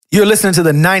You're listening to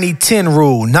the 90-10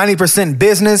 rule. 90%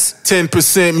 business,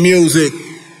 10% music.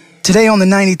 Today on the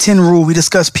 90-10 rule, we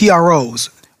discuss PROs.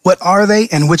 What are they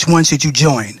and which one should you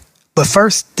join? But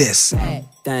first, this. Bad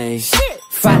thing.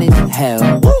 Fine as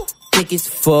hell. Thick as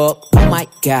fuck. Oh my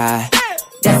God.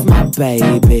 That's my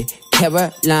baby.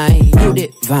 Caroline, you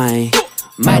divine.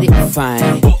 Mighty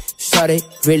fine. Shorty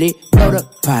really blow the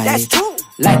pipe. That's true.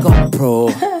 Like a pro.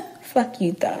 Fuck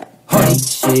you thought. Holy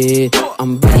shit,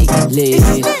 I'm really lit.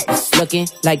 It's looking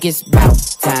like it's about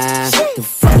time to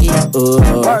fuck it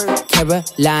up.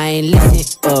 Caroline,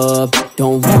 listen up.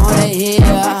 Don't wanna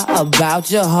hear about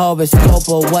your horoscope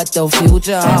or what the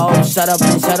future holds. Shut up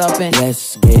and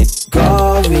let's get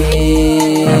gory,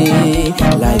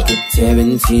 like a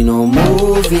Tarantino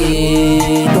movie.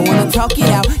 Don't wanna talk it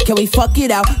out, can we fuck it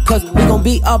out? Cause we gon'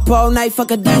 be up all night,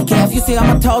 fuck a decaf. You see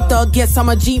I'm a tall thug, yes I'm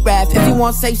a G-Rap. If you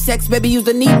want safe sex, baby use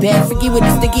the knee pad. Forget with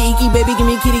the sticky icky, baby give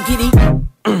me kitty.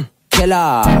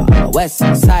 Killer, West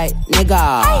Side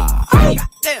nigga.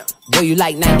 Boy, you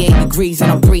like 98 degrees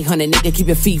and I'm 300, nigga, keep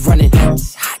your feet running.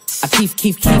 I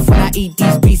keep when I eat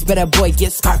these beats, better boy,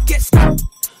 get scarf.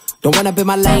 Don't run up in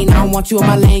my lane, I don't want you in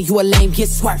my lane, you a lame, get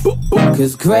swerved.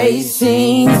 Cause great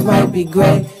scenes might be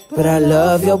great, but I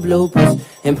love your bloopers.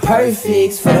 And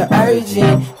perfects for the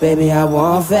urgent, baby, I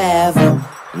want forever.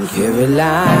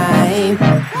 Caroline,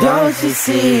 don't you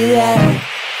see that?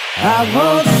 I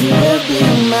want you to be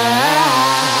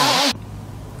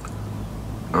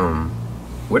mine.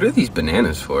 What are these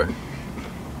bananas for?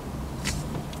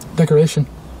 Decoration.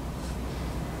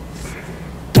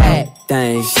 Bad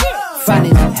thing, fine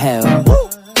as hell,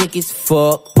 thick as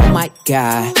fuck, oh my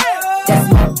God. That's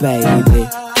my baby,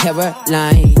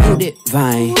 Caroline, you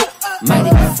divine,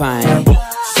 mighty fine.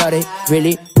 Shorty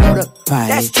really blow the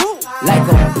pipe, like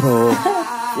a pro.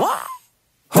 What?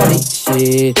 Holy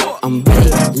shit, I'm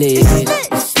really lit.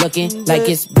 It's looking like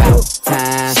it's about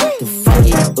time to fuck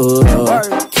it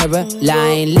up.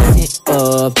 Caroline, listen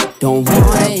up. Don't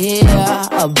wanna hear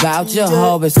about your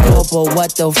horoscope or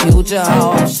what the future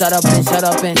holds. Shut up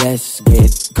and let's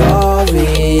get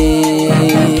gory,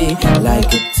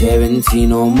 like a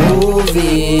Tarantino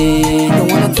movie. Don't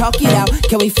wanna talk it out,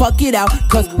 can we fuck it out?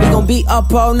 Cause we gon' be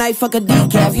up all night, fuck a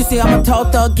decaf. You see I'm a tall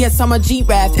thug, yes I'm a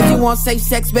G-Rap. If you want safe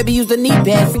sex, baby use the knee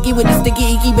pad. Forget with the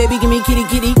sticky icky, baby give me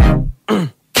kitty.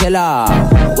 Killer,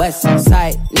 West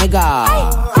Side nigga.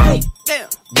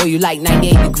 Boy, you like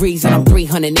 98 degrees and I'm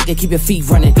 300, nigga, keep your feet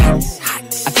running. I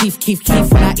keep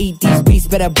when I eat these beats,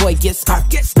 better boy, get scarf.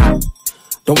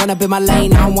 Don't run up in my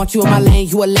lane, I don't want you in my lane,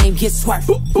 you a lame, get swerved.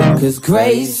 Cause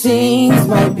great scenes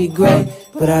might be great,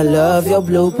 but I love your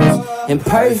bloopers. And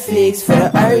perfects for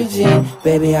the urgent,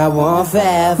 baby, I want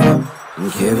forever.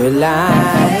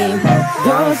 Caroline,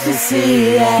 don't you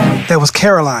see that? That was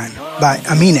Caroline by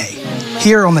Amine,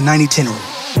 here on the 90-10 rule.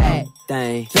 Bad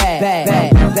thing.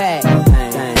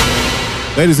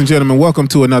 Ladies and gentlemen, welcome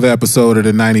to another episode of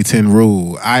the 90-10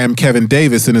 rule. I am Kevin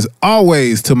Davis, and as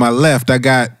always, to my left, I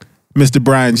got Mr.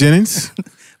 Brian Jennings.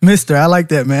 Mister, I like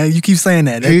that, man. You keep saying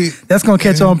that. That's going to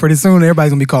catch on pretty soon. Everybody's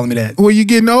going to be calling me that. Well, you're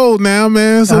getting old now,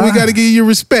 man, so we got to give you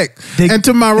respect. And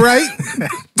to my right...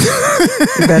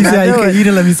 you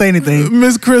didn't let me say anything.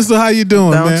 Miss Crystal, how you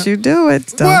doing, man? Don't you do it.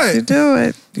 Don't you do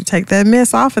it. You take that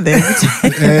miss off of there.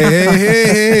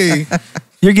 Hey.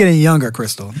 You're getting younger,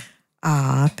 Crystal.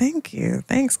 Thank you.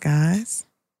 Thanks, guys.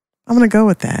 I'm going to go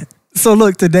with that. So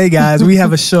look, today, guys, we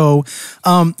have a show.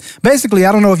 Basically,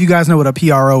 I don't know if you guys know what a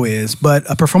PRO is, but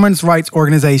a performance rights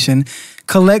organization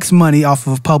collects money off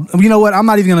of You know what? I'm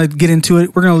not even going to get into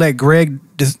it. We're going to let Greg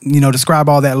describe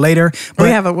all that later. But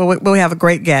we have a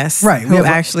great guest, right? Who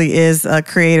actually is a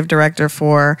creative director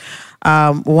for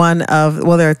there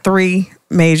are three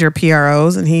major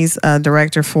PROs, and he's a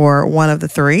director for one of the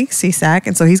three, CSAC,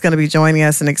 and so he's going to be joining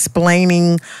us and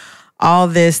explaining all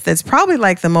this. That's probably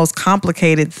like the most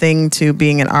complicated thing to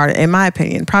being an artist, in my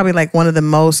opinion. Probably like one of the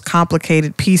most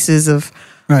complicated pieces of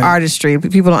artistry.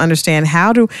 People don't understand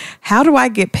how do I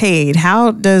get paid?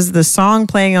 How does the song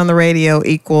playing on the radio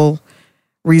equal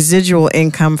residual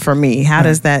income for me? How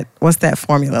does that? What's that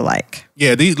formula like?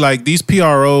 Yeah, these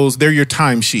PROs, they're your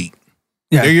timesheet.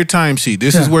 Yeah. They're your timesheet.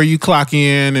 This is where you clock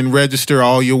in and register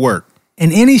all your work.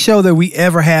 And any show that we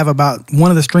ever have about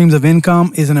one of the streams of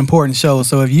income is an important show.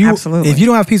 So if you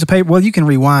don't have a piece of paper, well, you can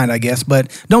rewind, I guess,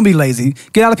 but don't be lazy.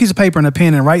 Get out a piece of paper and a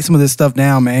pen and write some of this stuff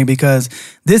down, man, because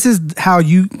this is how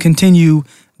you continue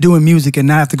doing music and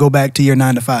not have to go back to your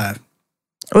 9 to 5.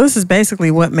 Well, this is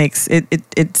basically what makes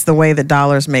it's the way that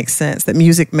dollars make sense, that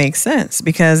music makes sense.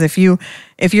 Because if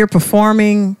you're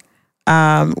performing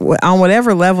on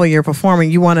whatever level you're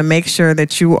performing, you want to make sure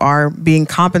that you are being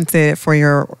compensated for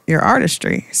your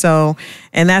artistry. So,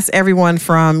 and that's everyone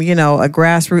from, you know, a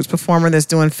grassroots performer that's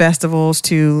doing festivals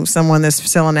to someone that's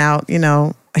selling out, you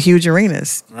know, huge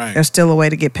arenas. Right. There's still a way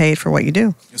to get paid for what you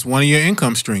do. It's one of your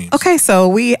income streams. Okay, so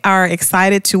we are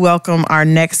excited to welcome our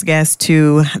next guest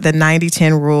to the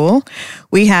 90-10 rule.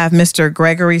 We have Mr.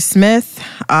 Gregory Smith,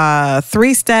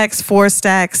 3 Stacks, 4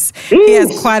 Stacks. He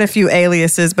has quite a few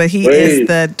aliases, but he is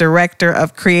the Director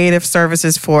of Creative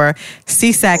Services for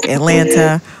CSAC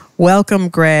Atlanta. Welcome,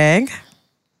 Greg.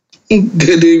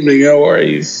 Good evening. How are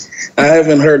you? I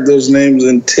haven't heard those names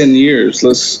in 10 years.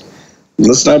 Let's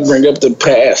not bring up the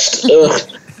past.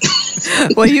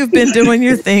 Well, you've been doing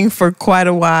your thing for quite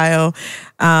a while.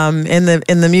 In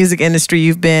the music industry,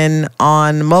 you've been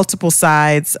on multiple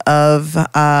sides of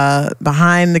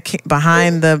behind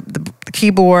the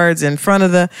keyboards, in front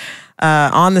of the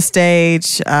on the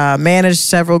stage, managed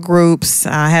several groups,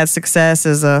 had success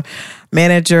as a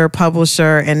manager,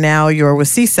 publisher, and now you're with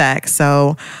CSAC.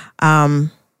 So,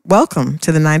 welcome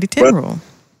to the 90-10 rule.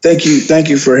 Thank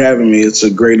you for having me. It's a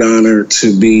great honor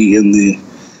to be in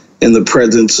the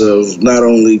presence of not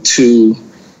only 2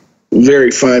 very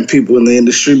fine people in the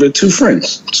industry, but 2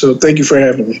 friends. So thank you for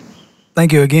having me.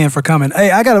 Thank you again for coming.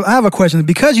 Hey, I have a question.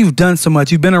 Because you've done so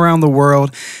much, you've been around the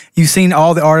world, you've seen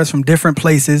all the artists from different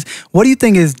places. What do you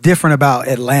think is different about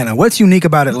Atlanta? What's unique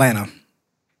about Atlanta?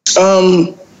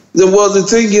 The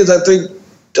thing is, I think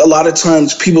a lot of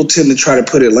times people tend to try to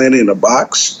put Atlanta in a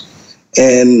box.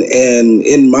 And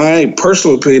in my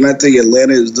personal opinion, I think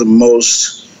Atlanta is the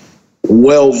most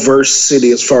well-versed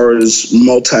city as far as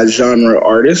multi-genre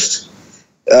artists.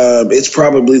 It's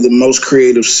probably the most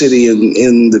creative city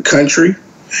in the country.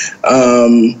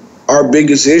 Our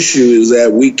biggest issue is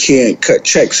that we can't cut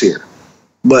checks here.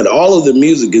 But all of the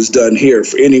music is done here,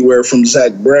 for anywhere from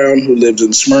Zach Brown, who lives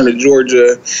in Smyrna,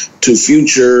 Georgia, to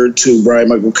Future, to Brian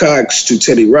Michael Cox, to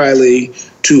Teddy Riley,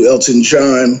 to Elton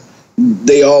John.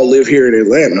 They all live here in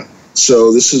Atlanta.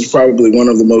 So this is probably one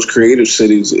of the most creative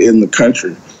cities in the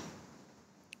country.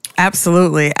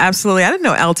 Absolutely. Absolutely. I didn't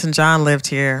know Elton John lived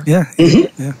here. Yeah.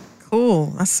 Mm-hmm. Yeah. Cool.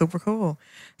 That's super cool.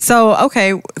 So,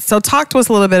 okay. So talk to us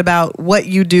a little bit about what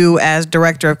you do as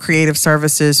Director of Creative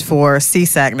Services for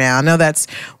CSAC now. I know that's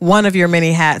one of your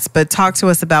many hats, but talk to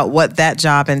us about what that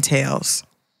job entails.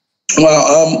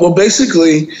 Well,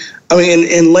 basically, I mean,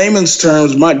 in layman's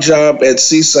terms, my job at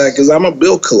CSAC is I'm a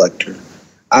bill collector.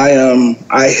 I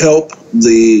help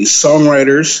the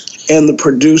songwriters and the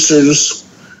producers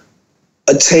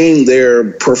attain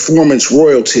their performance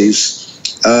royalties.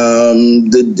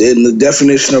 The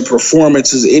definition of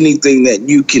performance is anything that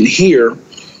you can hear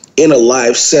in a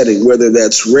live setting, whether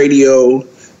that's radio,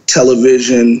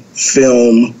 television,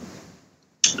 film,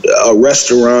 a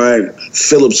restaurant,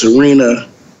 Phillips Arena,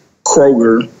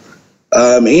 Kroger,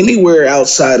 anywhere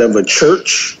outside of a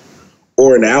church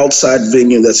or an outside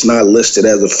venue that's not listed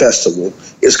as a festival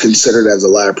is considered as a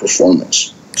live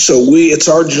performance. So it's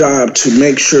our job to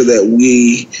make sure that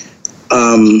we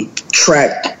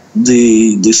track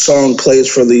the song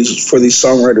plays for these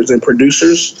songwriters and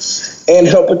producers, and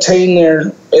help attain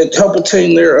their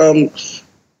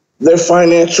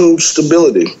financial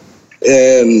stability.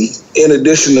 And in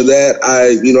addition to that,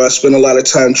 I spend a lot of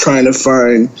time trying to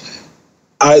find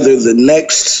either the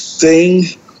next thing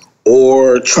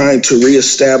or trying to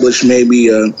reestablish maybe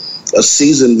a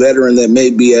seasoned veteran that may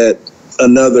be at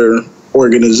another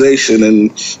organization,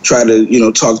 and try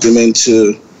to talk them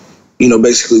into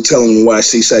basically telling them why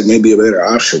CSAC may be a better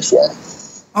option for them.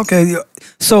 Okay,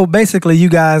 so basically you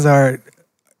guys are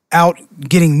out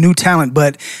getting new talent,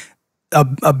 but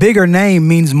a bigger name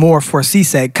means more for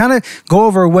CSAC. Kind of go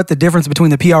over what the difference between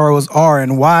the PROs are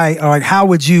and why, or like how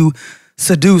would you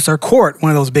seduce or court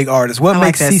one of those big artists? What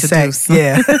makes CSAC?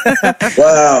 Yeah.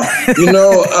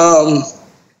 Wow.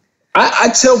 I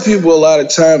tell people a lot of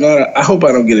times, I hope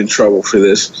I don't get in trouble for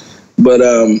this, but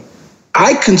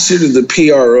I consider the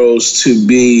PROs to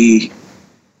be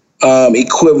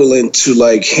equivalent to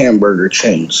like hamburger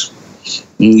chains.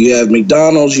 You have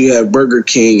McDonald's, you have Burger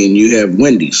King, and you have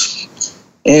Wendy's.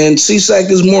 And CSAC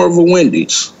is more of a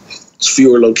Wendy's. It's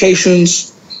fewer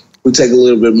locations. We take a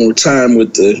little bit more time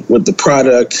with the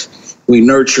product. We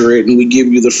nurture it, and we give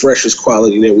you the freshest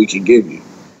quality that we can give you.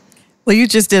 Well, you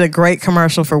just did a great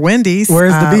commercial for Wendy's.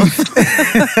 Where's the beef?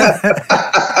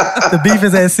 The beef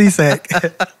is at CSAC.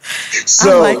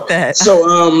 So, I like that. So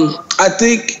I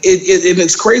think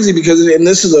it's crazy because, and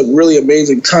this is a really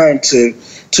amazing time to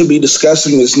be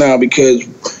discussing this now, because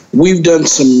we've done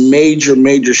some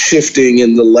major shifting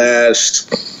in the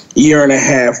last year and a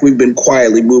half, we've been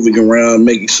quietly moving around,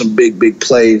 making some big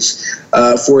plays.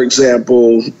 For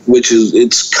example,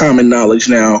 it's common knowledge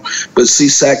now, but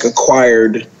CSAC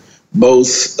acquired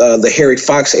both the Harry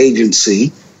Fox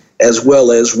Agency as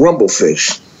well as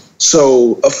Rumblefish.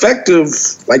 So effective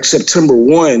like September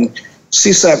 1,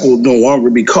 CSAC will no longer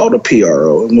be called a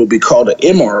PRO and will be called an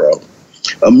MRO,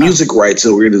 a music rights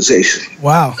organization.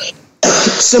 Wow.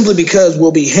 Simply because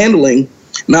we'll be handling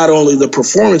not only the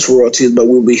performance royalties, but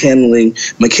we'll be handling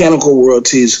mechanical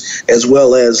royalties as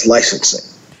well as licensing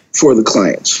for the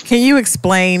clients. Can you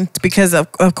explain, because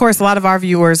of course a lot of our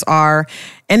viewers are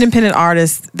independent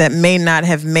artists that may not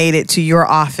have made it to your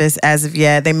office as of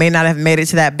yet. They may not have made it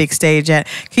to that big stage yet.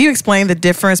 Can you explain the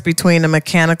difference between a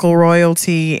mechanical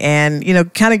royalty and,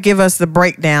 kind of give us the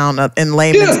breakdown in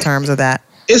layman's terms of that?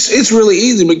 It's really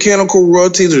easy. Mechanical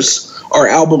royalties are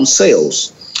album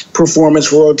sales.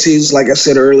 Performance royalties, like I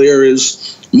said earlier,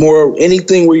 is more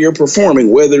anything where you're performing,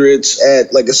 whether it's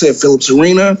at, like I said, Phillips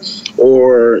Arena,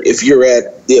 or if you're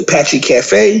at the Apache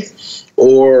Cafe,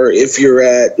 or if you're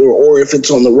at, or if it's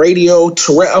on the radio.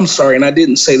 I'm sorry, and I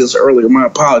didn't say this earlier, my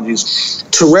apologies.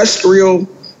 Terrestrial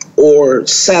or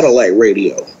satellite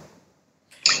radio,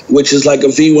 which is like a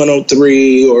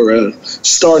V103 or a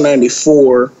Star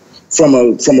 94 from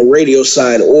a radio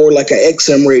side, or like a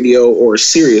XM radio or a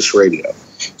Sirius radio.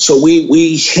 So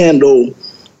we handle,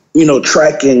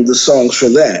 tracking the songs for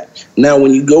that. Now,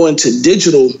 when you go into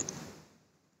digital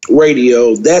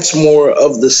radio, that's more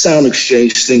of the sound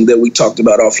exchange thing that we talked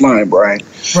about offline, Brian.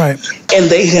 Right. And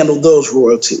they handle those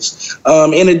royalties.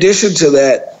 In addition to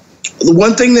that, the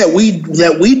one thing that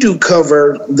we do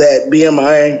cover that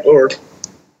BMI or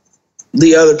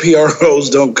the other PROs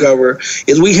don't cover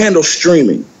is we handle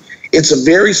streaming. It's a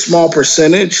very small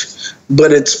percentage,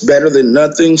 but it's better than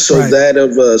nothing. So right. That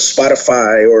of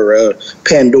Spotify or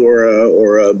Pandora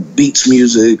or Beats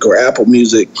Music or Apple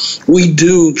Music, we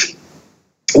do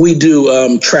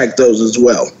track those as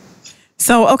well.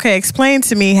 So, okay, explain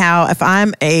to me how, if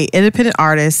I'm a independent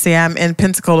artist, say I'm in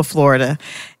Pensacola, Florida,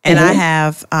 and I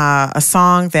have a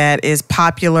song that is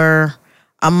popular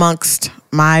amongst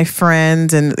my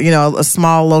friends and, a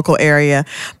small local area,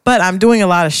 but I'm doing a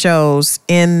lot of shows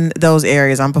in those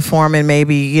areas. I'm performing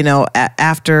maybe, at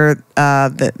after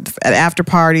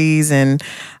parties and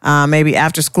maybe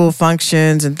after school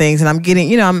functions and things. And I'm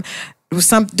getting, I'm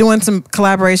doing some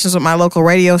collaborations with my local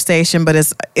radio station, but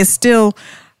it's still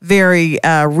very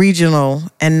regional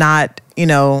and not,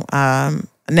 I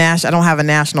don't have a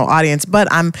national audience, but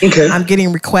I'm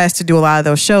getting requests to do a lot of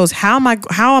those shows. How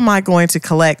am I going to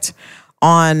collect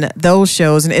on those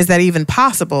shows, and is that even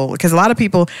possible? Because a lot of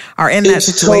people are in that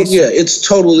situation. It's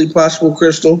totally possible,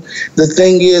 Crystal. The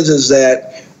thing is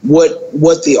that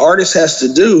what the artist has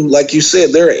to do, like you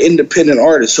said, they're an independent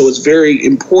artist, so it's very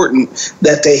important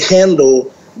that they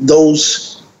handle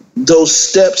those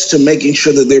steps to making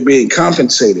sure that they're being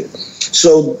compensated.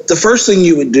 So the first thing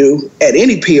you would do at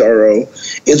any PRO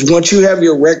is, once you have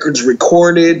your records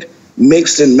recorded,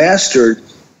 mixed, and mastered,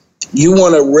 you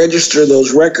want to register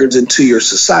those records into your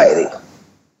society.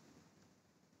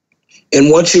 And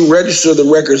once you register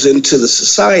the records into the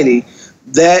society,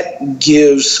 that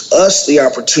gives us the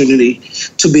opportunity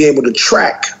to be able to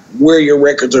track where your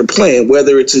records are playing,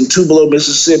 whether it's in Tupelo,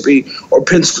 Mississippi, or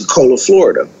Pensacola,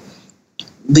 Florida.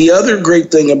 The other great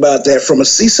thing about that from a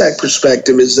CSAC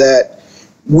perspective is that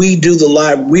we do the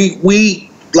live, we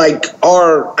like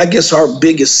our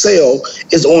biggest sale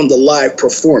is on the live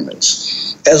performance.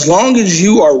 As long as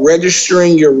you are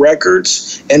registering your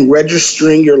records and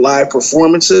registering your live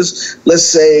performances, let's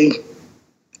say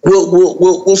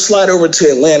we'll slide over to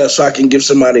Atlanta so I can give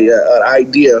somebody an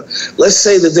idea. Let's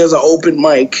say that there's an open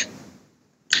mic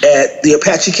at the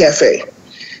Apache Cafe,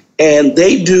 and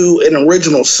they do an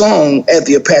original song at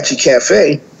the Apache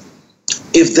Cafe.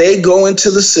 If they go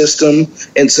into the system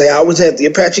and say, I was at the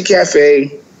Apache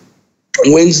Cafe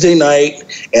Wednesday night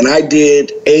and I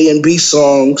did A and B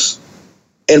songs,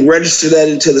 and register that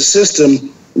into the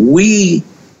system, we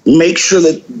make sure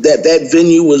that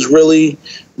venue was really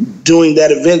doing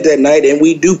that event that night, and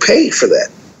we do pay for that.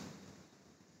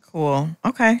 Cool.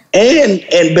 Okay.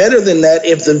 And better than that,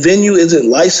 if the venue isn't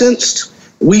licensed,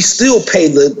 we still pay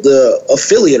the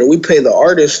affiliate, or we pay the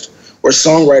artist or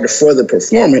songwriter for the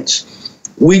performance.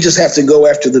 We just have to go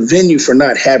after the venue for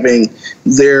not having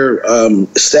their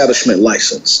establishment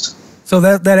licensed. So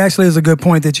that actually is a good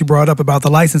point that you brought up about the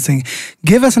licensing.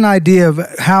 Give us an idea of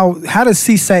how does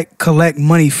CSAC collect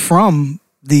money from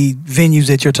the venues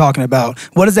that you're talking about?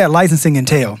 What does that licensing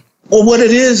entail? Well, what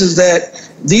it is that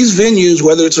these venues,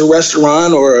 whether it's a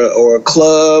restaurant or a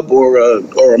club or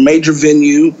a major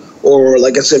venue or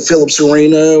like I said, Phillips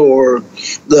Arena or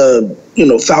the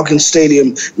Falcon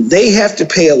Stadium, they have to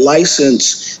pay a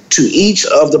license to each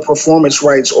of the performance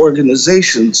rights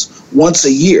organizations once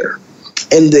a year.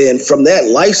 And then from that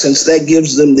license, that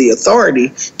gives them the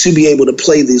authority to be able to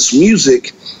play this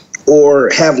music or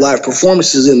have live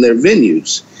performances in their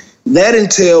venues. That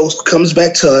comes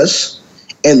back to us,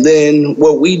 and then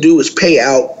what we do is pay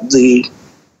out the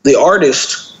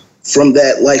artist from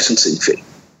that licensing fee.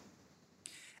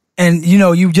 And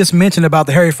you just mentioned about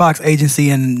the Harry Fox agency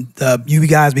and you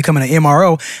guys becoming an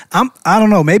MRO. I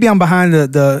don't know. Maybe I'm behind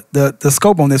the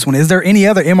scope on this one. Is there any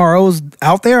other MROs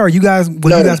out there, or you guys you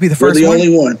guys be the first we're the one?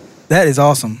 only one. That is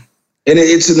awesome. And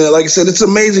it's like I said, it's an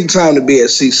amazing time to be at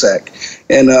CSAC.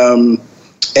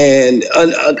 And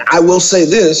I will say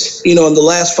this, in the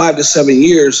last 5 to 7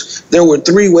 years, there were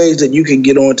 3 ways that you could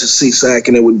get on to CSAC,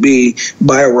 and it would be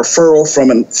by a referral from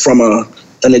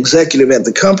an executive at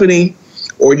the company,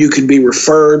 or you could be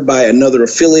referred by another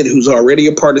affiliate who's already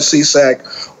a part of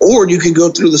CSAC, or you could go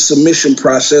through the submission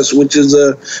process, which is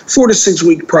a 4 to 6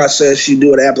 week process. You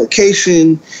do an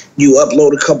application, you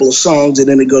upload a couple of songs, and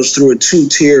then it goes through a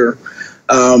 2-tier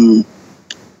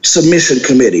submission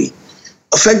committee.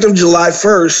 Effective July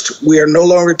 1st, we are no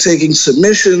longer taking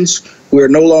submissions. We are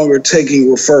no longer taking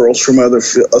referrals from other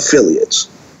affiliates.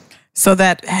 So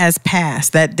that has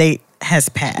passed. That date has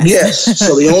passed. Yes.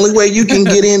 So the only way you can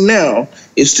get in now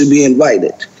is to be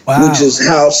invited, which is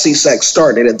how CSAC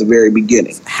started at the very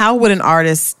beginning. How would an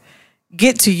artist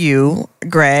get to you,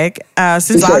 Gregg,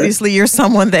 since obviously you're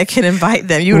someone that can invite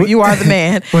them? You are the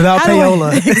man. Without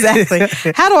payola.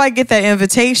 Exactly. How do I get that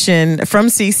invitation from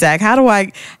CSAC? How do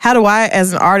I,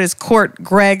 as an artist, court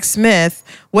Gregg Smith?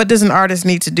 What does an artist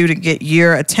need to do to get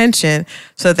your attention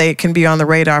so that they can be on the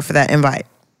radar for that invite?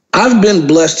 I've been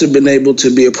blessed to have been able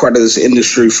to be a part of this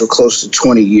industry for close to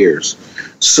 20 years.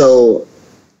 So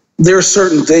there are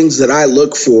certain things that I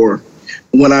look for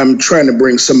when I'm trying to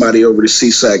bring somebody over to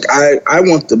CSAC. I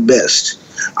want the best.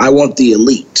 I want the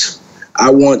elite. I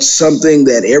want something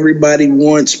that everybody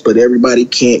wants, but everybody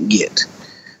can't get.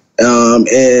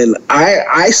 And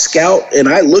I scout and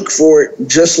I look for it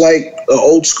just like an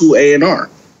old school A&R.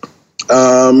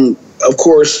 Of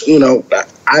course,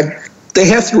 they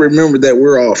have to remember that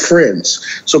we're all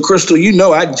friends. So, Crystal,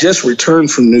 I just returned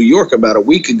from New York about a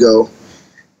week ago.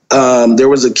 There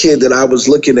was a kid that I was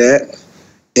looking at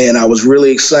and I was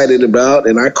really excited about,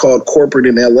 and I called corporate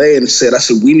in LA and said,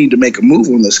 we need to make a move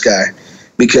on this guy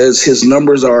because his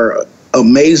numbers are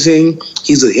amazing.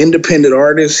 He's an independent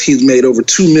artist. He's made over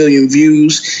 2 million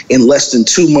views in less than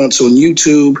 2 months on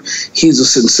YouTube. He's a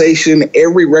sensation.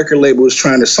 Every record label is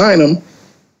trying to sign him,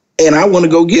 and I want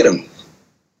to go get him.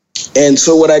 And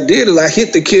so what I did is I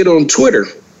hit the kid on Twitter,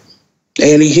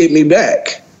 and he hit me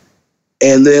back.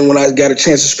 And then when I got a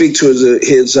chance to speak to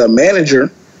his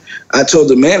manager, I told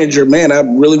the manager, man, I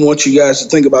really want you guys to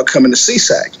think about coming to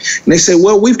CSAC. And they said,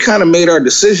 well, we've kind of made our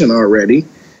decision already.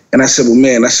 And I said, well,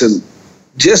 man,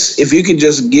 just if you can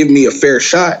just give me a fair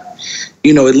shot,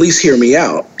 at least hear me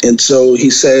out. And so he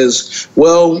says,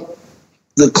 well,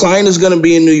 the client is going to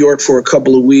be in New York for a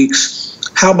couple of weeks.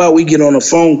 How about we get on a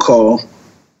phone call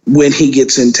when he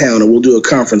gets in town and we'll do a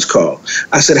conference call?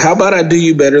 I said, how about I do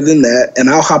you better than that, and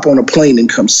I'll hop on a plane and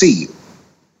come see you.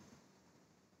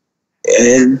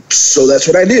 And so that's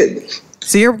what I did.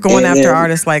 So you're going after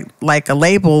artists like a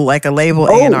label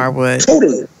A&R would.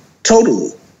 Totally.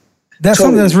 That's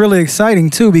something that's really exciting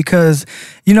too, because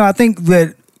I think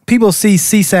that people see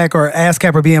CSAC or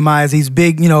ASCAP or BMI as these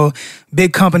big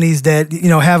big companies that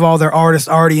have all their artists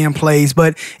already in place,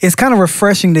 but it's kind of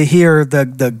refreshing to hear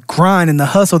the grind and the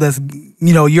hustle that's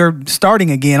you're starting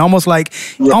again, almost like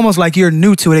you're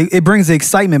new to it. It brings the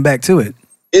excitement back to it.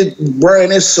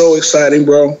 Brian, it's so exciting,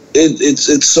 bro.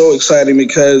 It's so exciting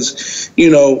because,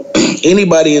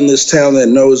 anybody in this town that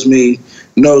knows me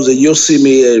knows that you'll see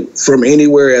me from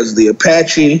anywhere as the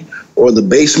Apache or the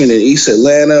Basement in East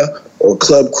Atlanta or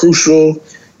Club Crucial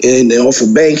off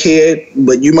of Bankhead.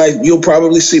 But you'll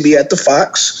probably see me at the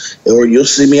Fox, or you'll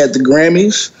see me at the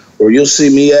Grammys, or you'll see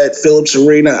me at Phillips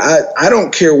Arena. I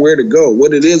don't care where to go.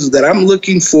 What it is that I'm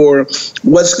looking for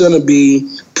what's going to be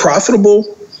profitable,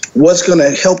 what's going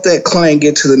to help that client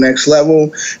get to the next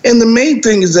level. And the main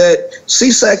thing is that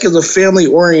CSAC is a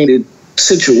family-oriented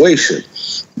situation.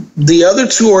 The other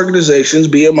 2 organizations,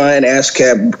 BMI and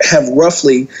ASCAP, have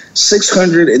roughly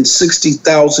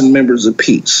 660,000 members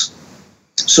apiece.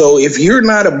 So if you're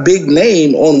not a big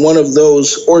name on one of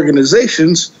those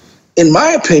organizations, in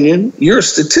my opinion, you're a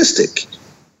statistic.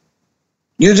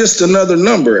 You're just another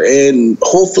number, and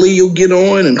hopefully you'll get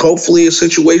on, and hopefully a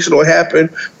situation will happen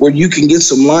where you can get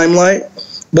some limelight.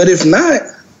 But if not,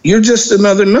 you're just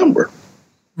another number.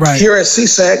 Right. Here at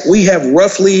CSAC, we have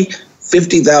roughly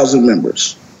 50,000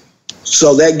 members.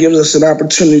 So that gives us an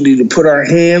opportunity to put our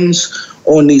hands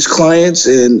on these clients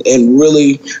and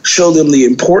really show them the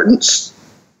importance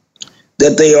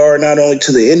that they are not only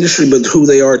to the industry, but who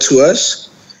they are to us.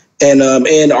 And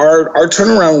our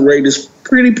turnaround rate is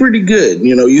pretty good.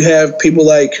 You know, you have people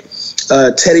like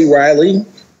Teddy Riley,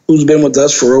 who's been with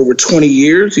us for over 20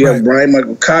 years. You have Brian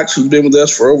Michael Cox, who's been with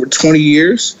us for over 20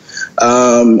 years.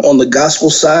 On the gospel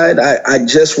side, I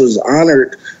just was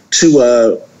honored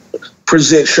to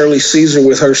present Shirley Caesar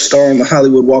with her star on the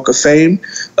Hollywood Walk of Fame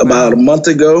about a month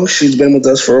ago. She's been with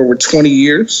us for over 20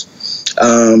 years.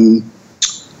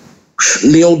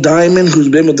 Neil Diamond, who's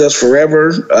been with us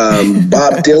forever.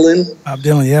 Bob Dylan. Bob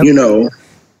Dylan, yeah. You know,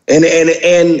 and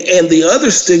the other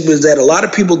stigma is that a lot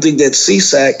of people think that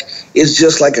CSAC is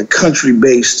just like a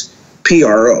country-based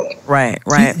PRO. Right.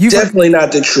 You definitely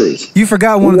not the truth. You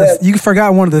forgot one of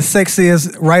the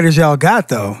sexiest writers y'all got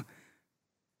though.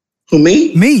 Who,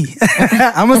 me? Me.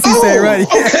 I'm a CSAC writer.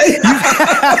 Okay.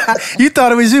 You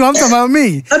thought it was you. I'm talking about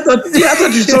me. I thought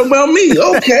you were talking about me.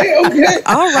 Okay.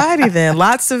 All righty then.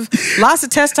 Lots of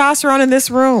testosterone in this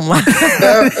room.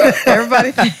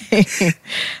 Everybody.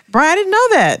 Brian, I didn't know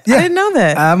that. Yeah. I didn't know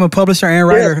that. I'm a publisher and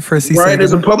writer for CSAC. Brian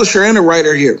is a publisher and a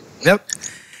writer here. Yep.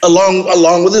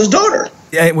 Along with his daughter.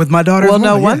 Yeah, with my daughter. Well,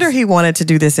 no wonder he wanted to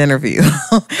do this interview.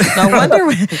 No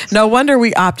wonder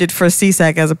we opted for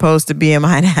CSAC as opposed to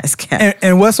BMI and ASCAP.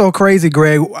 And what's so crazy,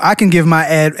 Greg, I can give my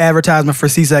advertisement for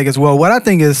CSAC as well. What I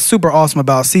think is super awesome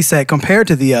about CSAC compared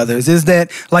to the others is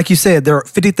that, like you said, there are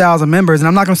 50,000 members, and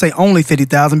I'm not going to say only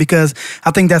 50,000 because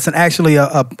I think that's actually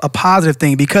a positive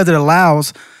thing because it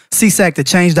allows CSAC to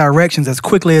change directions as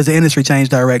quickly as the industry changed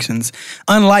directions.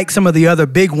 Unlike some of the other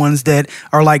big ones that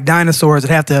are like dinosaurs that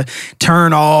have to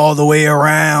turn all the way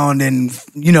around and,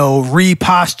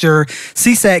 reposture,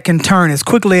 CSAC can turn as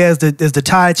quickly as the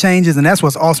tide changes, and that's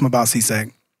what's awesome about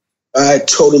CSAC. I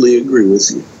totally agree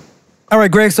with you. All right,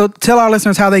 Greg, so tell our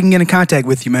listeners how they can get in contact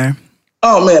with you, man.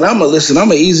 Oh, man, I'm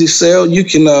an easy sell. You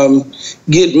can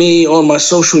get me on my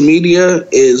social media,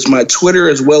 is my Twitter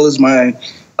as well as my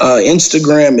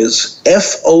Instagram is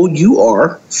FOUR_GS.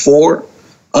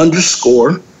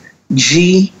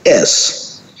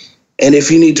 And if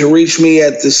you need to reach me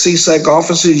at the CSAC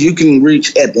offices, you can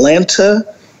reach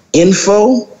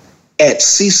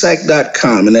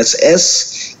AtlantaInfo@CSAC.com. And that's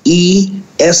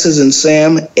SES as in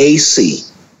Sam, AC.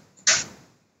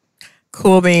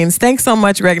 Cool beans. Thanks so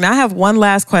much, Greg. Now I have one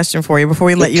last question for you before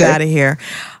we let you out of here.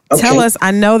 Okay. Tell us,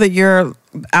 I know that you're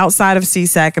outside of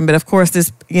CSAC, but of course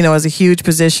this, is a huge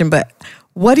position, but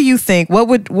what do you think?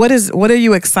 What are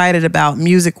you excited about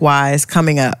music-wise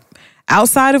coming up?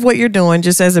 Outside of what you're doing,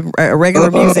 just as a regular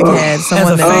music head,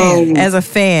 as a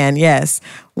fan, yes.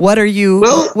 What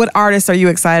artists are you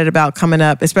excited about coming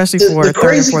up, especially for the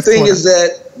third and fourth quarter? The crazy thing is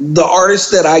that the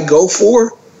artists that I go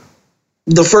for,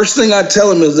 the first thing I tell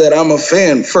them is that I'm a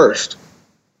fan first.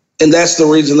 And that's the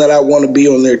reason that I want to be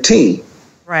on their team.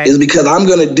 Right. Is because I'm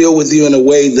going to deal with you in a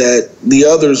way that the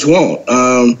others won't.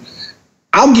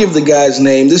 I'll give the guy's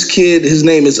name. This kid, his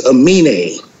name is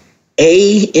Amine.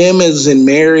 A-M as in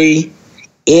Mary,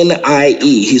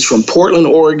 N-I-E. He's from Portland,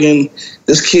 Oregon.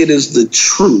 This kid is the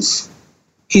truth.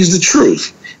 He's the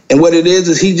truth. And what it is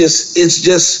it's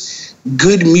just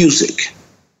good music.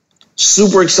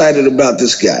 Super excited about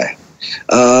this guy.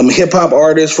 Hip-hop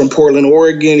artist from Portland,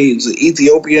 Oregon. He's an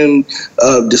Ethiopian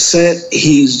descent.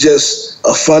 He's just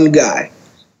a fun guy.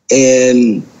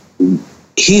 And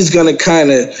he's going to kind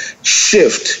of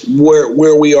shift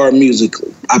where we are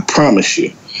musically. I promise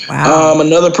you. Wow.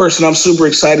 Another person I'm super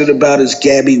excited about is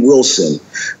Gabby Wilson.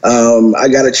 I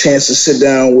got a chance to sit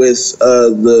down with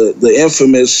the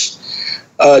infamous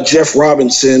Jeff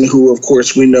Robinson, who, of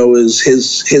course, we know is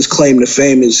his claim to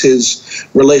fame is his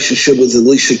relationship with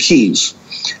Alicia Keys.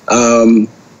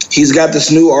 He's got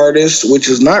this new artist, which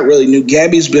is not really new.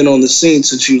 Gabby's been on the scene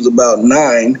since she was about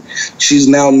 9. She's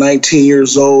now 19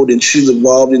 years old, and she's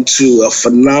evolved into a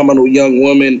phenomenal young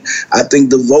woman. I think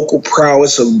the vocal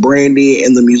prowess of Brandy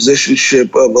and the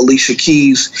musicianship of Alicia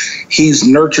Keys, he's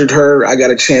nurtured her. I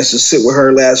got a chance to sit with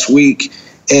her last week,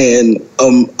 and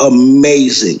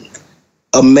amazing.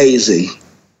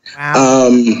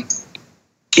 Wow.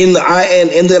 And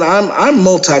then I'm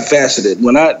multifaceted.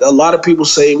 When a lot of people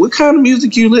say, "What kind of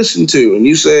music you listen to?" and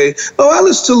you say, "Oh, I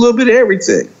listen to a little bit of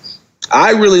everything."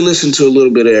 I really listen to a little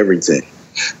bit of everything.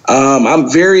 I'm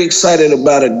very excited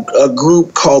about a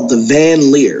group called the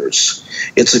Van Leers.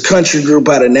 It's a country group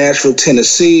out of Nashville,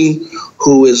 Tennessee,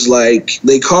 who is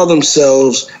they call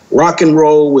themselves rock and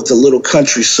roll with a little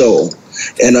country soul.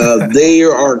 And they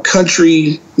are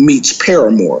country meets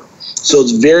Paramore. So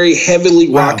it's very heavily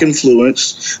rock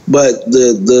influenced, but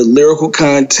the lyrical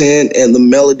content and the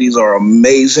melodies are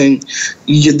amazing.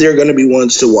 They're going to be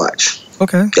ones to watch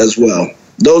as well.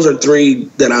 Those are three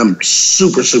that I'm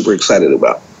super, super excited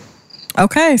about.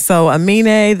 Okay, so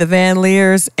Amine, the Van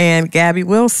Leers, and Gabby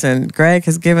Wilson. Gregg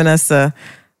has given us a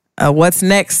what's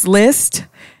next list.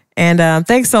 And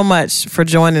thanks so much for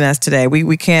joining us today.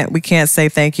 We can't say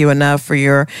thank you enough for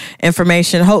your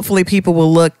information. Hopefully, people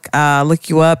will look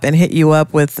you up and hit you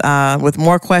up with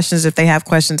more questions if they have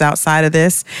questions outside of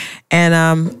this. And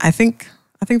I think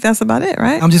that's about it,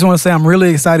 right? I just want to say I'm really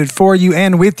excited for you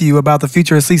and with you about the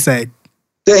future of CSAC.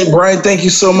 Brian, thank you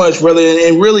so much, brother.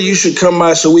 And really, you should come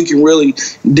by so we can really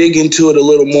dig into it a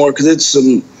little more, because it's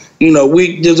some,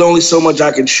 there's only so much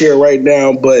I can share right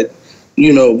now, but.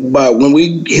 But when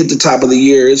we hit the top of the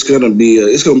year, it's gonna be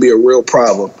a real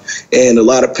problem, and a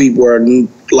lot of people are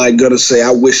like gonna say,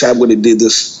 "I wish I would have did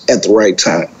this at the right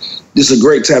time." This is a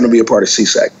great time to be a part of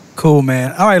CSAC. Cool,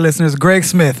 man. All right, listeners, Gregg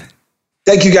Smith.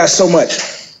 Thank you guys so much.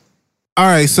 All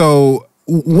right, so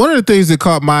one of the things that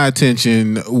caught my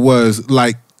attention was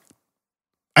I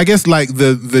guess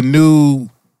the new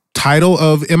title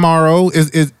of MRO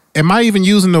is. Am I even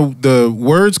using the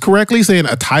words correctly, saying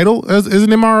a title as an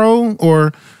MRO?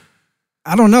 Or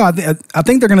I don't know. I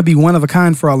think they're going to be one of a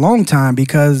kind for a long time,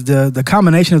 because the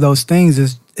combination of those things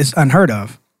is unheard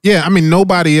of. Yeah, I mean,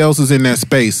 nobody else is in that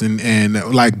space, and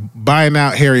like buying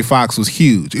out Harry Fox was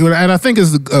huge, and I think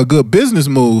it's a good business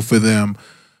move for them.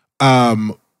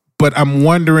 But I'm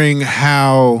wondering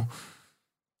how.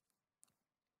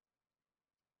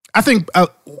 I think,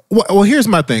 well, here's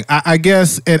my thing. I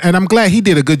guess, and I'm glad he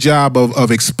did a good job of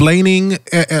explaining,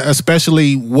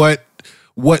 especially what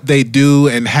they do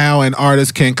and how an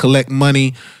artist can collect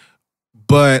money.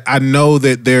 But I know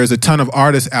that there's a ton of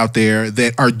artists out there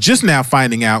that are just now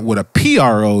finding out what a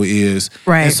PRO is.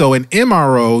 Right. And so an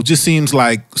MRO just seems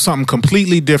like something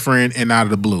completely different and out of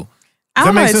the blue. Does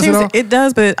that make sense at all? It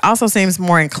does, but it also seems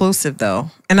more inclusive,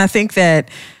 though. And I think that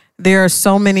there are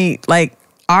so many,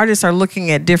 artists are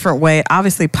looking at different ways,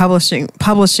 obviously publishing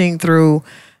through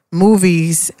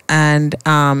movies and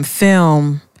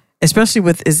film, especially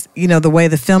with the way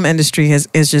the film industry is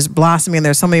just blossoming.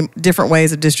 There's so many different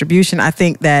ways of distribution. I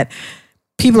think that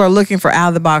people are looking for out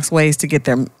of the box ways to get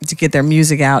their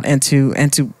music out and to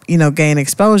gain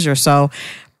exposure. So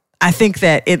I think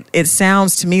that it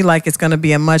sounds to me like it's going to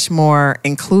be a much more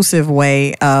inclusive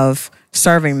way of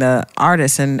serving the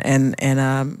artists and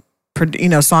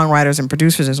songwriters and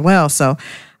producers as well. So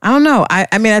I don't know. I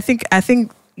think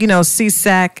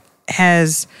CSAC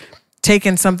has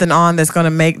taken something on that's going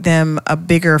to make them a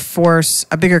bigger force,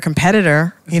 a bigger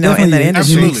competitor, in that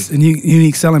industry. Absolutely.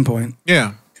 Unique selling point.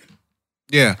 Yeah.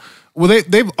 Yeah. Well,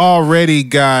 they've already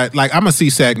got, I'm a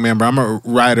CSAC member. I'm a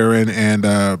writer and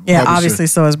yeah, publisher. Obviously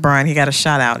so is Brian. He got a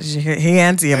shout out. He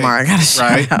and ZMR got a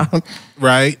shout out.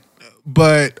 Right.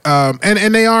 But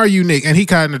and they are unique, and he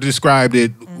kind of described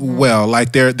it well.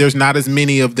 Like there's not as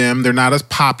many of them. They're not as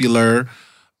popular,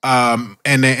 and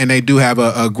they do have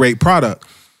a great product.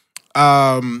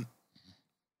 I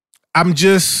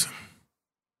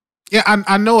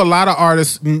know a lot of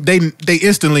artists. They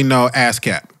instantly know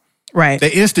ASCAP. Right.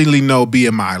 They instantly know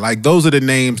BMI. Like those are the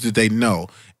names that they know,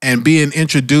 and being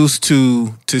introduced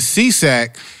to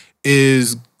CSAC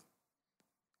is.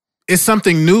 It's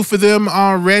something new for them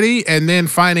already, and then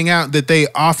finding out that they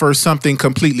offer something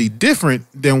completely different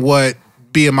than what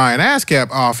BMI and ASCAP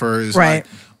offer is right.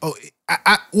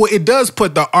 It does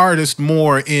put the artist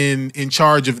more in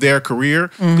charge of their career,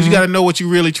 because you got to know what you're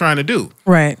really trying to do.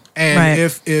 Right. And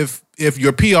if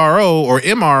your PRO or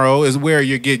MRO is where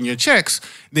you're getting your checks,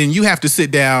 then you have to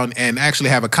sit down and actually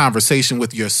have a conversation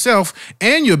with yourself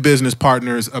and your business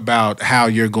partners about how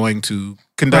you're going to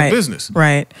conduct business.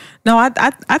 Right. No, I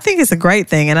think it's a great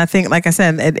thing. And I think, like I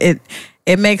said,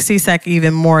 it makes CSAC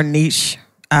even more niche,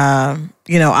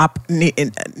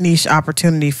 niche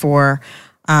opportunity for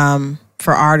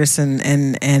artists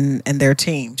and their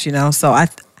teams, So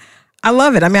I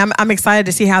love it. I mean, I'm excited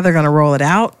to see how they're going to roll it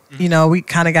out. We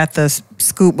kind of got the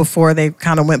scoop before they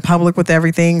kind of went public with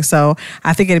everything. So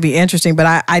I think it'd be interesting,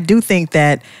 but I do think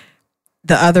that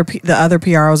the other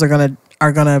PROs are going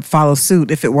to follow suit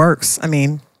if it works. I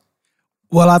mean,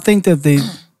 well, I think that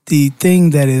the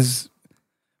thing that is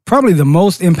probably the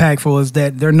most impactful is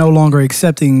that they're no longer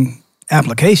accepting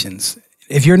applications.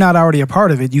 If you're not already a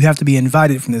part of it, you have to be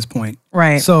invited from this point.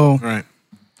 Right. So, right.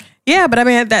 Yeah, but I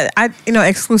mean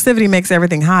exclusivity makes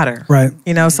everything hotter. Right.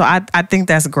 So I think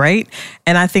that's great,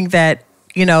 and I think that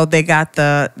they got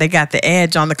the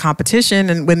edge on the competition,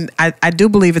 and when I do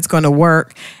believe it's going to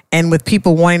work, And with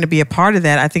people wanting to be a part of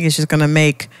that, I think it's just going to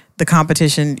make the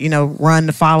competition, run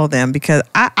to follow them, because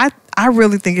I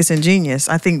really think it's ingenious.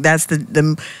 I think that's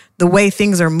the way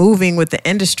things are moving with the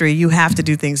industry. You have to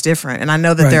do things different. And I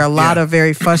know that there are a lot of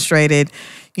very frustrated,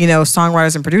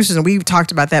 songwriters and producers. And we've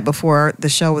talked about that before the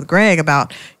show with Gregg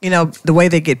about, the way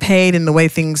they get paid and the way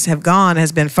things have gone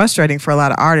has been frustrating for a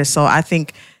lot of artists. So I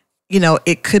think,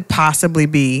 it could possibly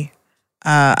be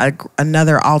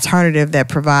another alternative that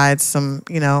provides some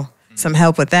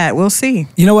help with that. We'll see.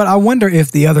 You know what? I wonder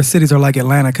if the other cities are like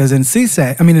Atlanta, because in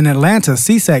Atlanta,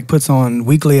 CSAC puts on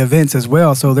weekly events as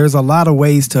well. So there's a lot of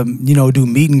ways to, do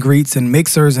meet and greets and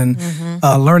mixers and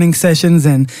learning sessions,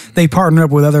 and they partner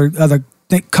up with other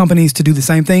companies to do the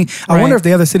same thing. I wonder if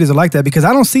the other cities are like that, because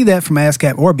I don't see that from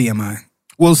ASCAP or BMI.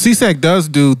 Well, CSAC does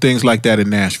do things like that in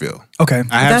Nashville. Okay,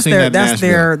 I have seen that in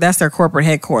Nashville. That's their corporate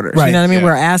headquarters. Right. You know what I mean? Yeah.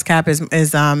 Where ASCAP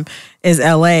is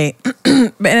LA,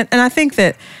 and I think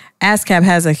that ASCAP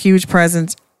has a huge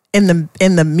presence in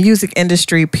the music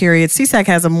industry. Period. CSAC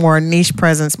has a more niche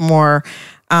presence. More,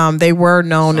 they were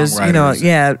known as as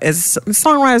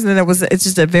songwriters, and it's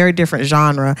just a very different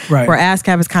genre. Right. Where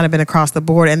ASCAP has kind of been across the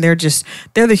board, and they're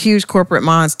the huge corporate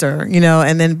monster.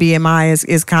 And then BMI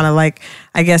is kind of like,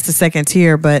 I guess, the second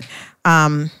tier. But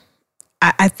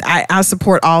I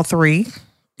support all three.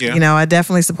 Yeah. I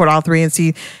definitely support all three, and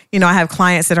see, I have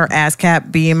clients that are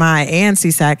ASCAP, BMI, and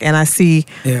CSAC, and I see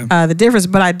the difference.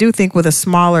 But I do think with a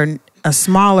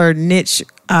smaller niche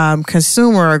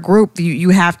consumer or group, you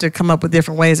have to come up with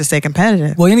different ways to stay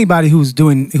competitive. Well, anybody who's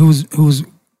doing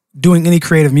any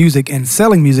creative music and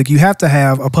selling music, you have to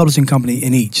have a publishing company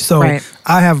in each. So I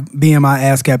have BMI,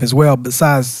 ASCAP as well,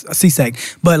 besides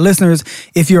CSAC. But listeners,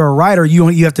 if you're a writer,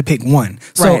 you have to pick one.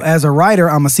 So as a writer,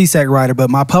 I'm a CSAC writer, but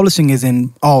my publishing is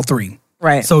in all three.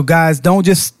 Right. So guys, don't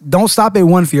stop at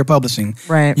one for your publishing.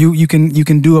 Right. You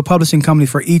can do a publishing company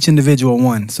for each individual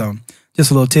one. So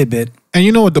just a little tidbit. And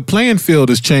you know what? The playing field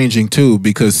is changing too,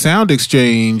 because Sound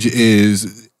Exchange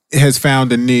has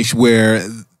found a niche where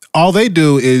all they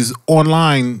do is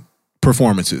online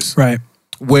performances. Right.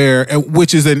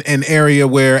 Which is an area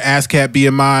where ASCAP,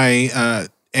 BMI,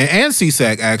 and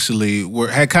CSAC actually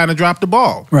had kind of dropped the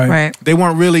ball. Right. They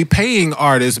weren't really paying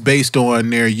artists based on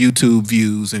their YouTube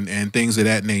views and things of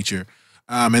that nature.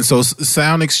 And so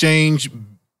Sound Exchange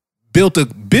built a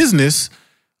business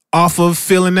off of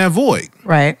filling that void.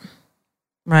 Right.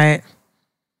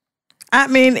 I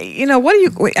mean, what do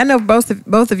you? I know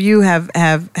both of you have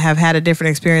had a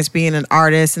different experience being an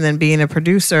artist and then being a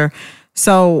producer.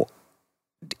 So,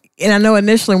 and I know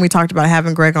initially when we talked about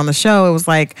having Gregg on the show, it was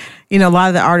like, a lot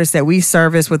of the artists that we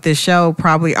service with this show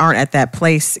probably aren't at that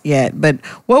place yet. But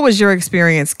what was your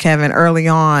experience, Kevin, early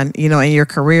on, in your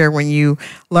career when you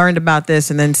learned about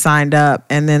this and then signed up,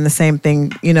 and then the same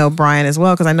thing, Brian as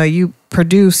well, because I know you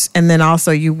produce and then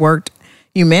also you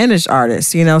managed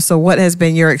artists, so what has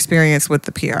been your experience with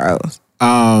the PROs?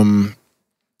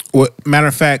 Matter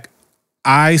of fact,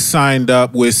 I signed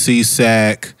up with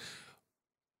CSAC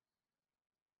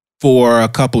for a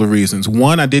couple of reasons.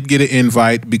 One, I did get an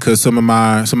invite because some of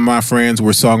my friends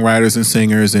were songwriters and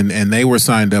singers, and they were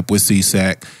signed up with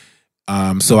CSAC.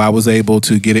 So I was able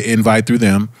to get an invite through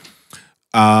them.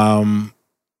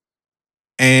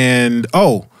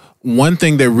 One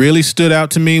thing that really stood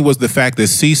out to me was the fact that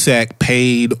CSAC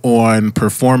paid on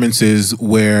performances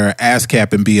where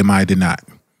ASCAP and BMI did not.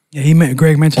 Yeah,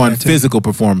 Gregg mentioned on that too. Physical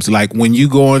performance. Like when you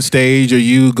go on stage or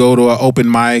you go to an open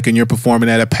mic and you're performing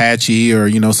at Apache or,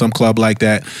 some club like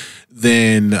that,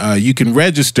 then you can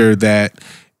register that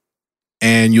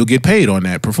and you'll get paid on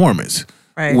that performance.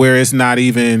 Right. Whereas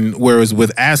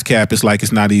with ASCAP,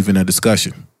 it's not even a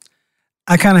discussion.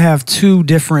 I kind of have two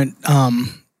different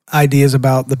ideas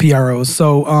about the PROs.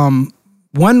 So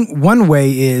one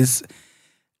way is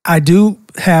I do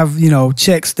have,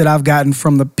 checks that I've gotten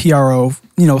from the PRO,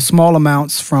 small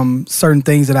amounts from certain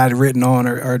things that I'd written on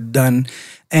or done.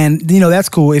 And, that's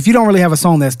cool. If you don't really have a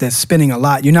song that's spinning a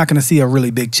lot, you're not going to see a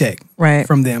really big check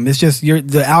from them. It's just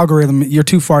the algorithm, you're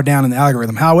too far down in the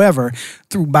algorithm. However,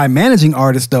 by managing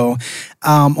artists, though,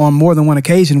 on more than one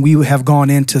occasion, we have gone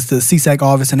into the CSAC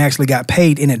office and actually got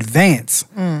paid in advance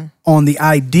on the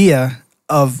idea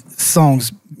of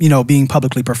songs, being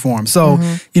publicly performed. So,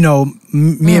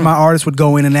 me and my artists would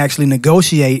go in and actually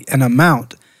negotiate an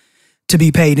amount to be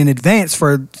paid in advance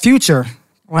for future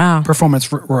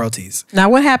performance royalties. Now,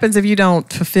 what happens if you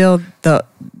don't fulfill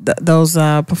those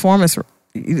performance?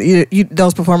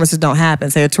 Those performances don't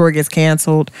happen. Say a tour gets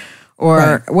canceled,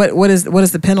 or what is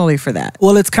the penalty for that?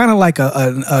 Well, it's kind of like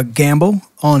a gamble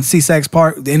on CSAC's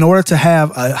part. In order to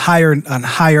have a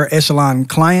higher echelon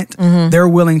client, they're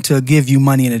willing to give you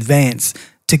money in advance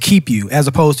to keep you, as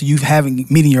opposed to you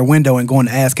meeting your window and going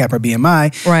to ASCAP or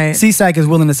BMI. Right. CSAC is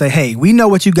willing to say, hey, we know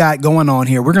what you got going on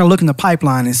here. We're going to look in the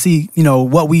pipeline and see,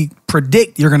 what we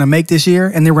predict you're going to make this year,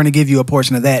 and then we're going to give you a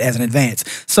portion of that as an advance.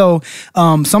 So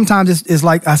sometimes it's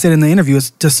like I said in the interview, it's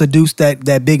to seduce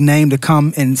that big name to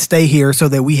come and stay here so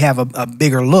that we have a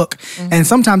bigger look. Mm-hmm. And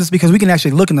sometimes it's because we can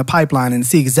actually look in the pipeline and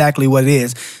see exactly what it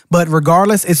is. But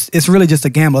regardless, it's really just a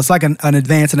gamble. It's like an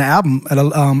advance in an album at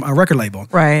a record label.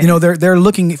 Right. They're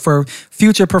looking for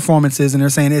future performances, and they're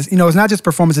saying it's not just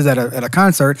performances at a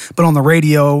concert, but on the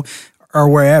radio or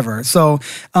wherever. So,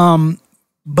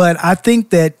 but I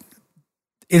think that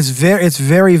it's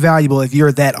very valuable if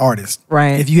you're that artist.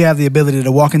 Right. If you have the ability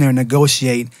to walk in there and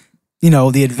negotiate,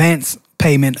 the advance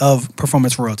payment of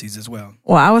performance royalties as well.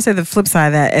 Well, I would say the flip side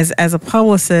of that, as a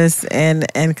publicist and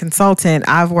consultant,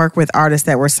 I've worked with artists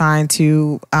that were signed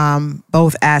to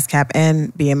both ASCAP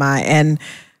and BMI, and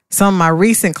some of my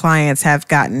recent clients have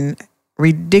gotten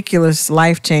ridiculous,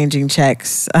 life-changing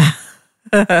checks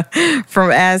from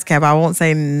ASCAP. I won't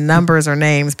say numbers or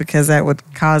names because that would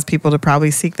cause people to probably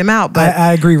seek them out. But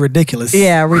I agree, ridiculous.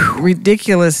 Yeah,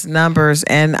 ridiculous numbers.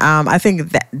 And I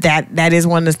think that is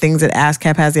one of the things that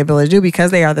ASCAP has the ability to do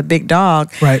because they are the big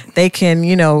dog. Right. They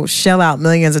can, shell out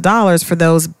millions of dollars for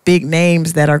those big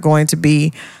names that are going to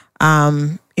be,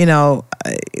 those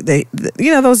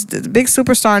big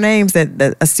superstar names that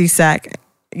a CSAC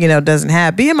doesn't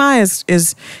have.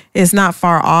 BMI is not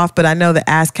far off, but I know that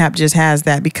ASCAP just has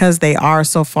that because they are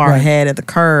so far ahead of the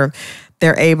curve.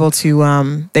 They're able to,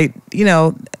 I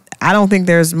don't think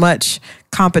there's much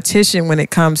competition when it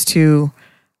comes to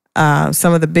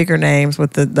some of the bigger names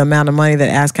with the amount of money that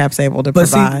ASCAP's able to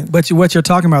provide. But what you're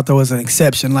talking about, though, is an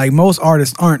exception. Like, most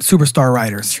artists aren't superstar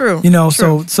writers. True.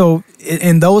 True. So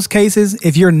in those cases,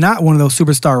 if you're not one of those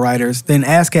superstar writers, then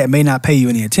ASCAP may not pay you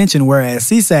any attention, whereas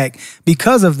CSAC,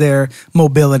 because of their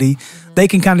mobility, they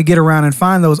can kind of get around and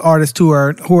find those artists who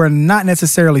are not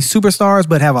necessarily superstars,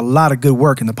 but have a lot of good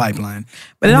work in the pipeline.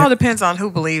 But it all depends on who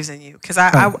believes in you. Because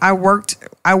I worked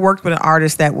with an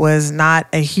artist that was not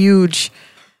a huge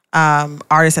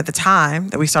artist at the time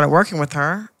that we started working with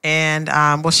her, and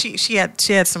she had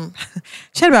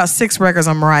about 6 records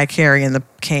on Mariah Carey in the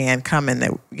can coming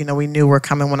that we knew were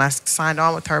coming when I signed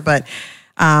on with her, but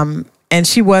and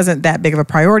she wasn't that big of a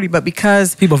priority, but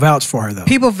because people vouched for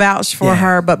her,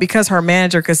 her, but because her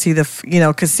manager could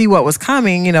see what was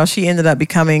coming, she ended up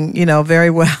becoming very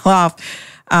well off.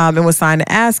 And was signed to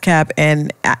ASCAP.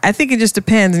 And I think it just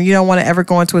depends. And you don't want to ever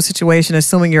go into a situation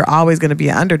assuming you're always going to be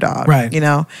an underdog. Right.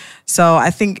 So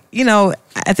I think,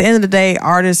 at the end of the day,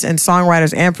 artists and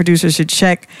songwriters and producers should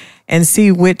check and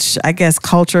see which, I guess,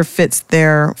 culture fits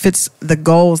the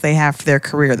goals they have for their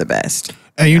career the best.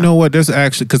 And you know what? There's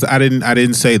actually, because I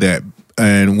didn't say that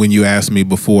and when you asked me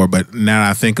before, but now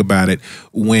I think about it,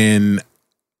 when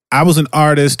I was an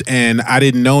artist and I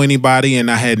didn't know anybody and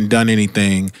I hadn't done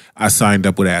anything, I signed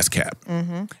up with ASCAP.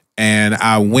 Mm-hmm. And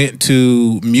I went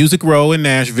to Music Row in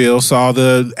Nashville, saw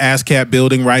the ASCAP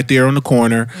building right there on the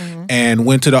corner, and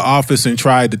went to the office and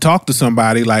tried to talk to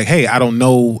somebody like, hey, I don't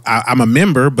know, I'm a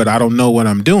member, but I don't know what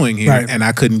I'm doing here. Right. And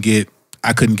I couldn't get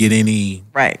any...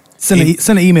 Right. Send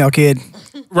an email, kid.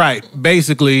 Right.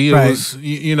 Basically, it was,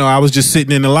 I was just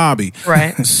sitting in the lobby.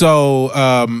 Right.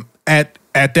 So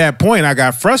at that point, I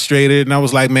got frustrated, and I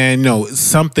was like, man,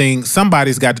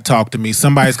 somebody's got to talk to me.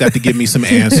 Somebody's got to give me some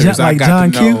answers. Like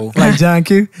John Q? Like John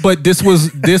Q? But this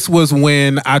was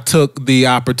when I took the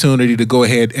opportunity to go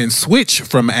ahead and switch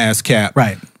from ASCAP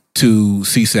to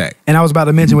CSAC. And I was about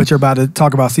to mention what you're about to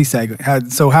talk about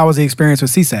CSAC. So how was the experience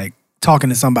with CSAC? Talking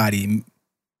to somebody?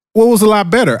 Well, it was a lot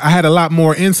better. I had a lot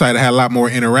more insight. I had a lot more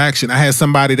interaction. I had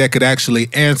somebody that could actually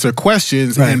answer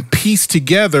questions and piece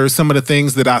together some of the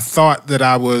things that I thought that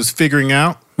I was figuring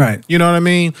out. Right. You know what I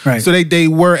mean? Right. So they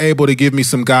were able to give me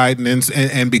some guidance,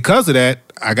 and because of that,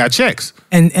 I got checks.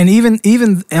 And even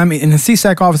I mean, in the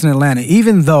CSAC office in Atlanta,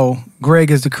 even though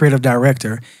Gregg is the creative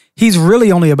director, he's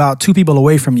really only about 2 people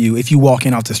away from you if you walk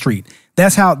in off the street.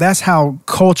 That's how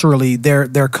culturally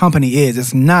their company is.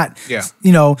 It's not,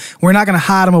 we're not going to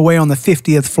hide him away on the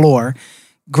 50th floor.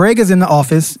 Gregg is in the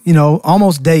office,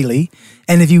 almost daily.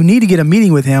 And if you need to get a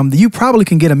meeting with him, you probably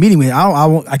can get a meeting with him.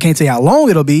 I can't say how long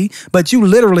it'll be, but you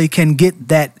literally can get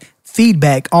that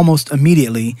feedback almost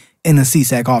immediately in the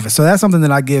CSAC office. So that's something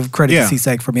that I give credit to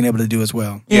CSAC for being able to do as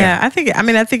well. Yeah, I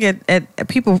think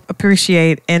people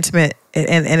appreciate intimate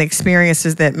and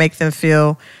experiences that make them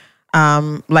feel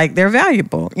like they're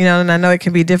valuable, and I know it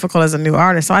can be difficult as a new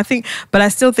artist. So I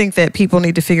still think that people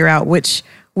need to figure out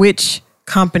which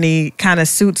company kind of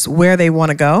suits where they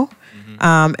want to go.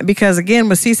 Because again,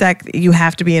 with CSAC, you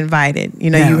have to be invited. You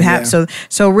know, you have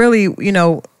so really, you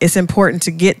know, it's important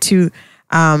to get to.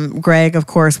 Gregg, of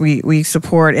course, we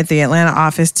support at the Atlanta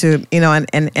office to, you know,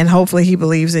 and hopefully he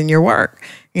believes in your work,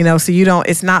 you know, so you don't,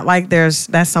 it's not like that's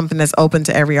something that's open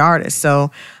to every artist.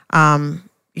 So,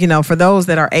 you know, for those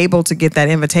that are able to get that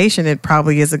invitation, it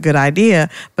probably is a good idea,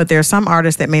 but there are some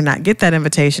artists that may not get that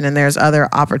invitation and there's other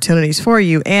opportunities for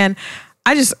you. And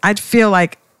I feel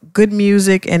like good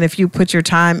music, and if you put your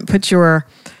due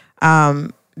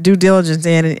diligence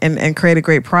in and create a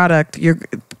great product,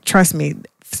 trust me,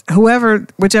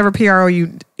 whichever PRO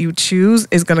you choose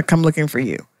is going to come looking for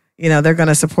you. You know, they're going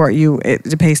to support you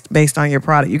based on your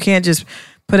product. You can't just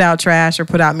put out trash or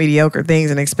put out mediocre things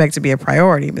and expect to be a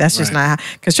priority. That's just not how,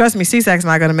 because trust me, CSAC's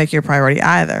not going to make you a priority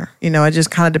either. You know, it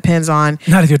just kind of depends on.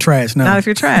 Not if you're trash, no. Not if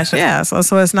you're trash, yeah.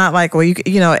 So it's not like, well,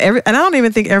 you know, and I don't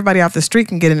even think everybody off the street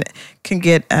can get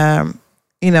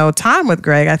you know, time with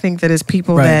Gregg. I think that it's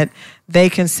people that they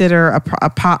consider a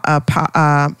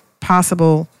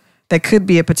possible, that could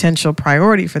be a potential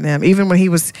priority for them. Even when he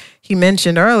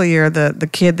mentioned earlier the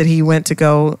kid that he went to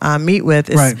go meet with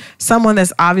is someone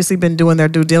that's obviously been doing their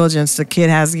due diligence. The kid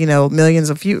has, you know, millions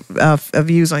of views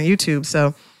on YouTube.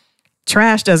 So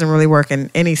trash doesn't really work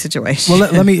in any situation. Well,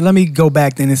 let me go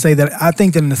back then and say that I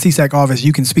think that in the CSAC office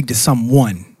you can speak to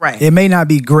someone. Right. It may not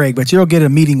be Gregg, but you'll get a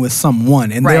meeting with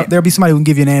someone, and there'll be somebody who can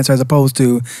give you an answer, as opposed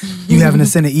to you having to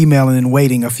send an email and then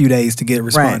waiting a few days to get a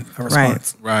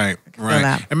response. Right.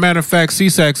 As a matter of fact,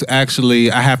 CSAC's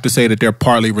actually, I have to say that they're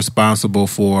partly responsible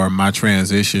for my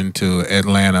transition to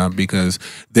Atlanta, because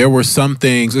there were some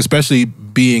things, especially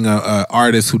being an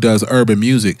artist who does urban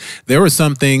music, there were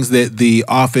some things that the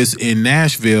office in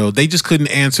Nashville, they just couldn't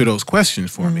answer those questions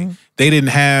for me. They didn't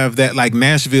have that, like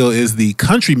Nashville is the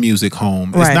country music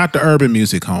home. It's not the urban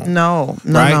music home. No.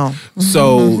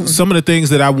 So some of the things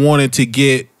that I wanted to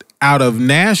get out of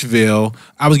Nashville,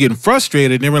 I was getting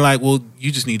frustrated. And they were like, well,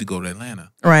 you just need to go to Atlanta.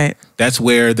 Right. That's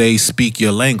where they speak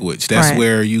your language. That's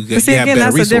where you have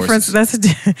better resources.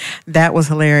 That was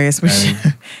hilarious. We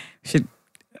should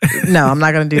no, I'm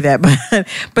not going to do that.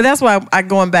 But that's why I'm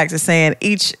going back to saying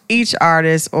each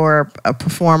artist or a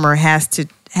performer has to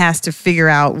figure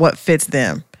out what fits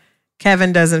them.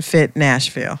 Kevin doesn't fit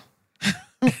Nashville.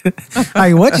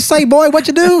 Hey, what you say, boy? What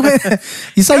you do?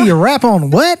 You say you rap on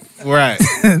what? Right.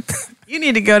 You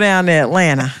need to go down to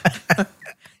Atlanta.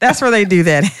 That's where they do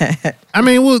that at. I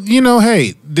mean, well, you know,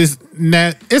 hey,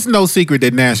 it's no secret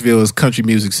that Nashville is country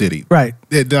music city. Right.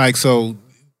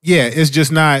 It's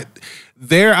just not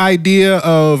their idea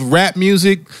of rap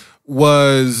music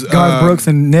was Garth Brooks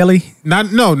and Nelly.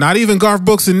 Not even Garth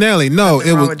Brooks and Nelly. No,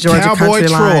 it was Cowboy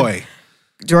Troy.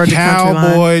 Georgia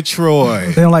Cowboy Troy.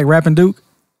 They don't like rapping Duke?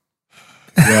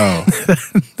 Yo.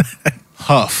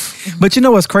 Huff. But you know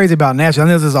what's crazy about Nashville? I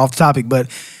know this is off topic, but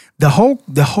the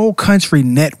whole country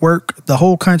network, the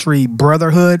whole country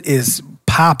brotherhood is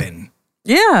popping.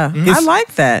 Yeah, I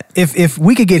like that. If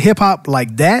we could get hip hop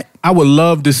like that, I would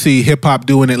love to see hip hop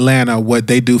do in Atlanta what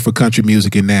they do for country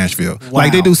music in Nashville. Wow.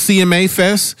 Like they do CMA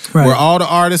Fest, where all the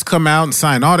artists come out and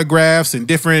sign autographs, and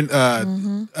different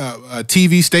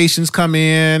TV stations come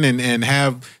in and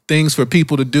have things for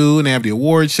people to do, and they have the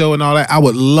award show and all that. I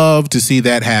would love to see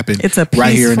that happen. It's a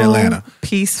right here in Atlanta.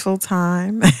 Peaceful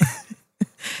time.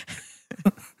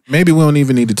 Maybe we don't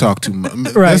even need to talk too much.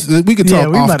 Right. We could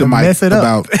talk off the mic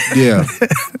about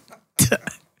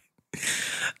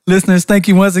Listeners, thank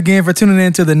you once again for tuning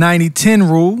in to the 90-10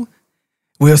 Rule.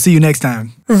 We'll see you next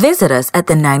time. Visit us at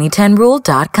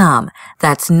the9010rule.com.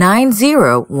 That's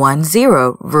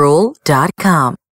 9010rule.com.